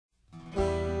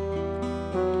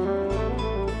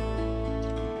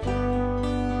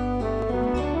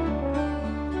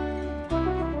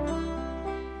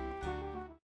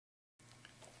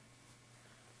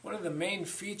of the main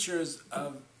features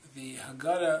of the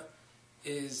Haggadah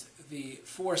is the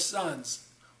four sons.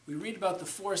 We read about the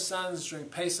four sons during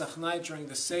Pesach night, during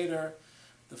the Seder.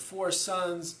 The four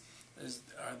sons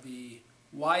are the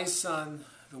wise son,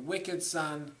 the wicked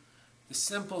son, the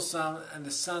simple son, and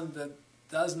the son that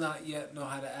does not yet know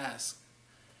how to ask.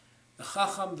 The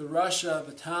Chacham, the Rasha,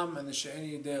 the Tam, and the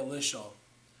She'eni Yodea Lishol.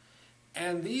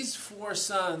 And these four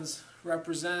sons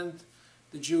represent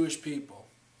the Jewish people.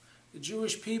 The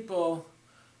Jewish people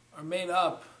are made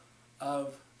up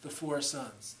of the four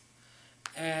sons.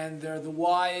 And they're the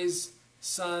wise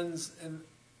sons in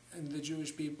the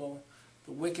Jewish people,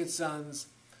 the wicked sons,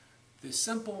 the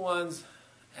simple ones,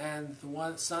 and the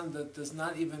one son that does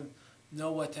not even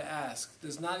know what to ask,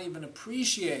 does not even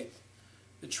appreciate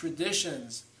the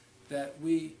traditions that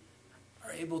we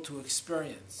are able to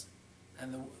experience.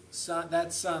 And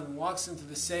that son walks into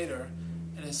the Seder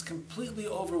and is completely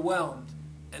overwhelmed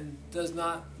and does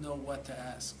not know what to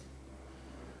ask.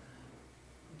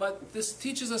 But this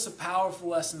teaches us a powerful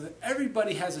lesson that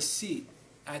everybody has a seat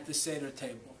at the Seder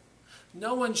table.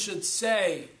 No one should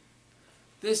say,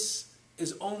 this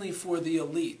is only for the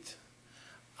elite.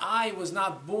 I was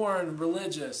not born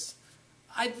religious.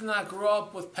 I did not grow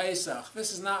up with Pesach.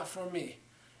 This is not for me.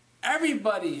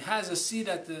 Everybody has a seat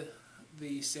at the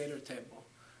Seder table.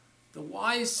 The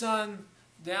wise son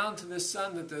down to the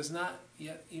son that does not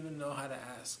yet even know how to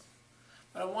ask.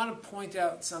 But I want to point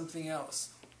out something else.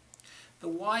 The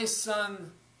wise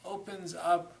son opens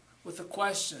up with a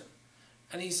question.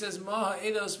 And he says, what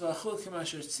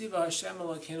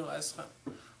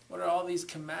are all these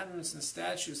commandments and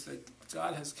statutes that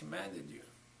God has commanded you?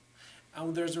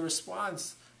 And there's a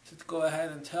response to go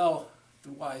ahead and tell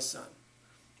the wise son.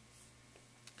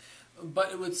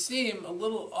 But it would seem a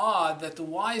little odd that the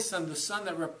wise son, the son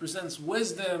that represents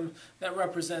wisdom, that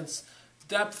represents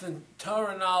depth and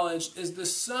Torah knowledge, is the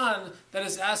son that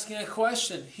is asking a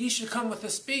question. He should come with a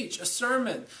speech, a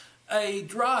sermon, a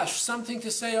drash, something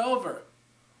to say over.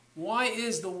 Why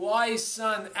is the wise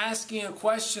son asking a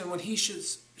question when he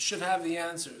should have the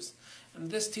answers? And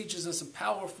this teaches us a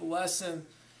powerful lesson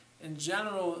in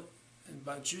general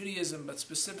about Judaism, but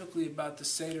specifically about the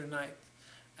Seder night.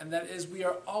 And that is, we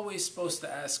are always supposed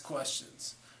to ask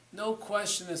questions. No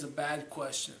question is a bad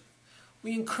question.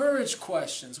 We encourage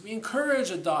questions. We encourage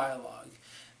a dialogue.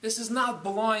 This is not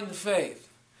blind faith.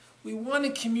 We want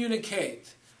to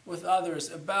communicate with others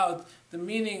about the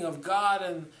meaning of God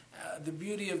and the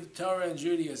beauty of Torah and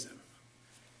Judaism.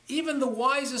 Even the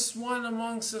wisest one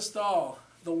amongst us all,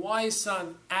 the wise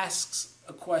son, asks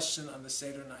a question on the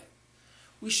Seder night.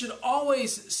 We should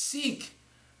always seek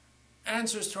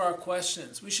answers to our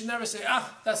questions. We should never say,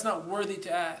 that's not worthy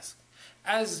to ask.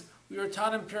 As we were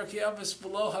taught in Pirkei Avos,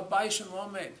 v'lo habayshin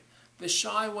lomed, the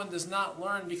shy one does not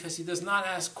learn because he does not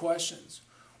ask questions.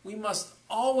 We must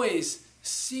always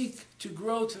seek to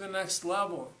grow to the next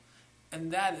level,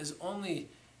 and that is only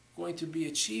going to be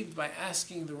achieved by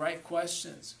asking the right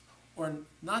questions, or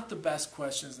not the best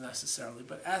questions necessarily,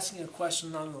 but asking a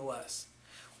question nonetheless.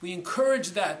 We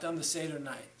encourage that on the Seder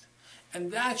night,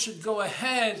 and that should go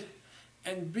ahead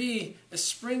and be a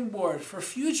springboard for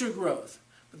future growth.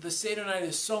 But the Seder night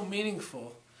is so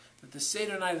meaningful that the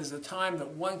Seder night is a time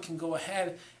that one can go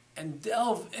ahead and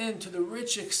delve into the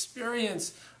rich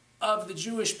experience of the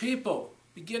Jewish people,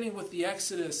 beginning with the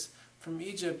Exodus from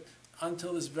Egypt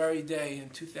until this very day in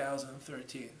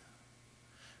 2013.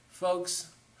 Folks,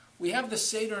 we have the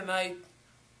Seder night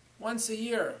once a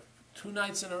year, 2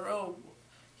 nights in a row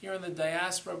here in the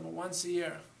diaspora, but once a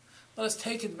year. Let us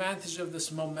take advantage of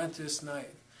this momentous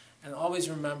night and always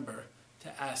remember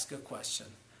to ask a question.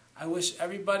 I wish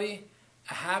everybody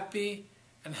a happy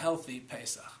and healthy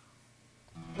Pesach.